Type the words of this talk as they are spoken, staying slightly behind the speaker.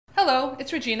Hello,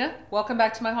 it's Regina. Welcome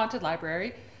back to my haunted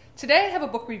library. Today I have a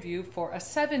book review for a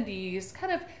 70s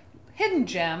kind of hidden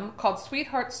gem called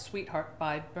Sweetheart, Sweetheart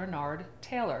by Bernard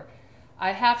Taylor.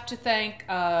 I have to thank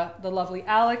the lovely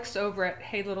Alex over at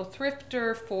Hey Little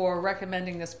Thrifter for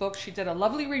recommending this book. She did a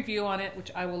lovely review on it, which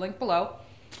I will link below.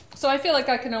 So I feel like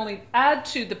I can only add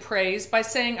to the praise by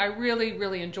saying I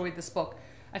really enjoyed this book.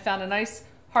 I found a nice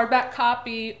hardback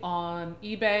copy on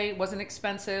eBay. It wasn't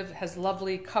expensive, has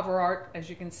lovely cover art, as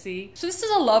you can see. So this is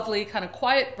a lovely kind of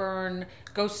quiet burn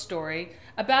ghost story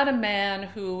about a man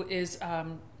who is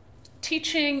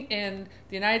teaching in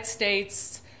the United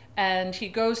States, and he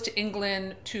goes to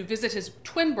England to visit his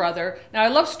twin brother. Now I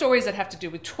love stories that have to do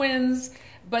with twins,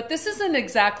 but this isn't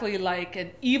exactly like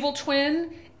an evil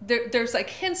twin. There's like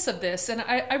hints of this, and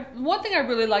one thing I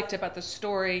really liked about the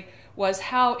story was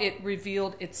how it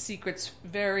revealed its secrets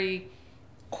very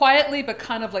quietly, but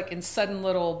kind of like in sudden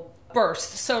little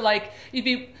bursts. So like you'd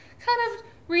be kind of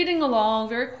reading along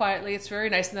very quietly, it's very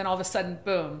nice, and then all of a sudden,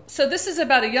 boom. So this is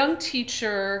about a young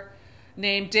teacher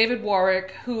named David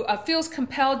Warwick who feels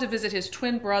compelled to visit his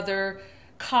twin brother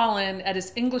Colin at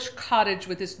his English cottage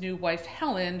with his new wife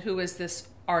Helen, who is this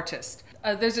artist.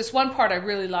 There's this one part I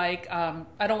really like.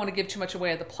 I don't want to give too much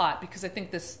away of the plot because I think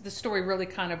this story really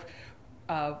kind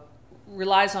of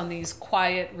relies on these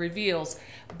quiet reveals,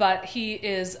 but he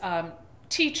is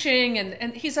teaching,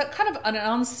 and he's a kind of an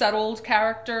unsettled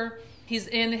character. He's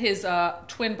in his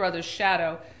twin brother's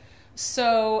shadow.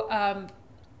 So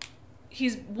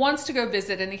he wants to go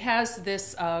visit, and he has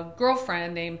this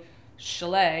girlfriend named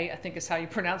Chalet, I think is how you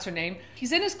pronounce her name.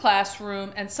 He's in his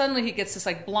classroom, and suddenly he gets this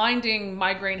like blinding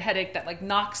migraine headache that like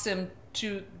knocks him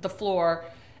to the floor,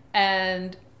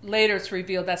 and later it's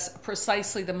revealed that's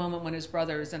precisely the moment when his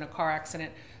brother is in a car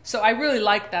accident. So I really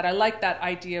like that. I like that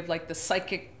idea of like the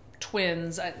psychic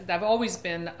twins. I've always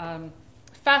been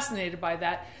fascinated by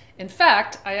that. In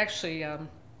fact, I actually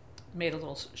made a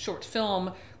little short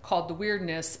film called The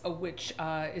Weirdness, which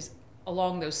is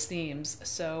along those themes.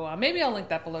 So maybe I'll link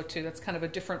that below too. That's kind of a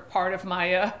different part of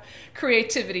my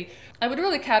creativity. I would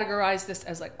really categorize this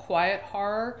as like quiet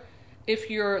horror. If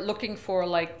you're looking for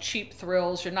like cheap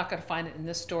thrills, you're not going to find it in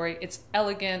this story. It's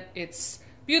elegant, it's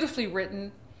beautifully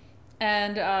written,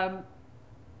 and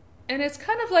it's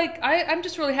kind of like, I'm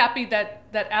just really happy that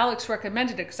Alex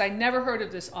recommended it because I never heard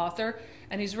of this author,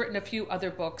 and he's written a few other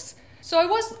books. So I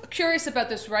was curious about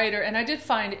this writer, and I did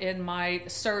find in my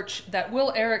search that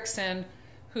Will Erickson,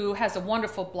 who has a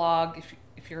wonderful blog,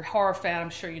 if you're a horror fan,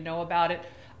 I'm sure you know about it,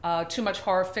 Too Much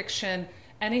Horror Fiction,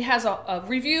 and he has a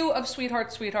review of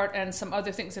Sweetheart, Sweetheart, and some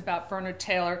other things about Bernard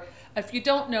Taylor. If you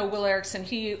don't know Will Erickson,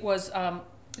 he was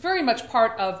very much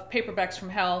part of Paperbacks from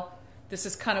Hell. This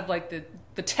is kind of like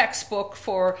the textbook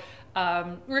for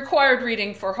required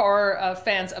reading for horror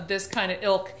fans of this kind of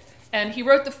ilk. And he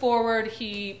wrote the foreword.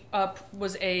 He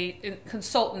was a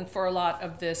consultant for a lot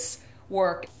of this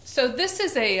work. So this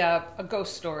is a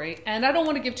ghost story, and I don't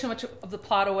want to give too much of the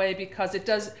plot away because it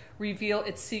does reveal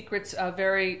its secrets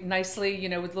very nicely, you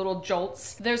know, with little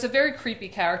jolts. There's a very creepy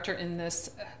character in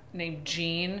this named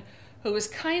Jean, who is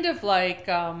kind of like,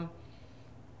 I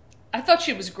thought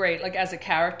she was great, like as a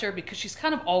character, because she's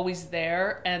kind of always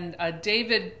there, and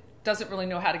David doesn't really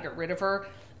know how to get rid of her,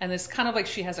 and it's kind of like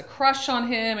she has a crush on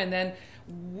him, and then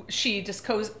she just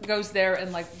goes there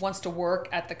and like wants to work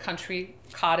at the country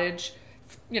cottage.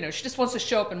 You know, she just wants to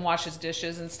show up and wash his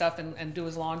dishes and stuff and do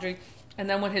his laundry. And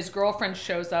then when his girlfriend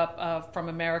shows up from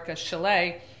America,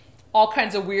 Chalet, all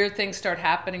kinds of weird things start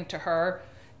happening to her.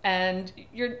 And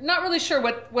you're not really sure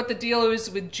what the deal is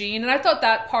with Jean. And I thought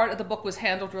that part of the book was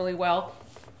handled really well.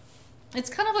 It's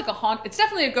kind of like it's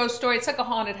definitely a ghost story. It's like a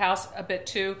haunted house a bit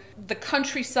too. The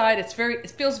countryside, it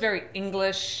feels very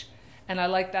English, and I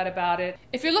like that about it.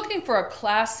 If you're looking for a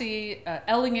classy,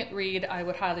 elegant read, I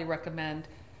would highly recommend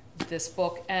this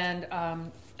book, and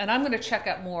I'm going to check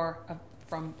out more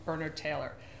from Bernard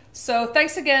Taylor. So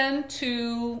thanks again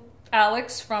to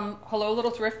Alex from Hello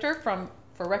Little Thrifter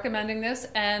for recommending this,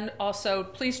 and also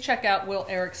please check out Will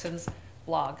Erickson's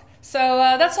blog.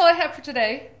 So that's all I have for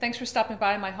today. Thanks for stopping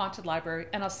by my haunted library,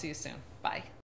 and I'll see you soon. Bye.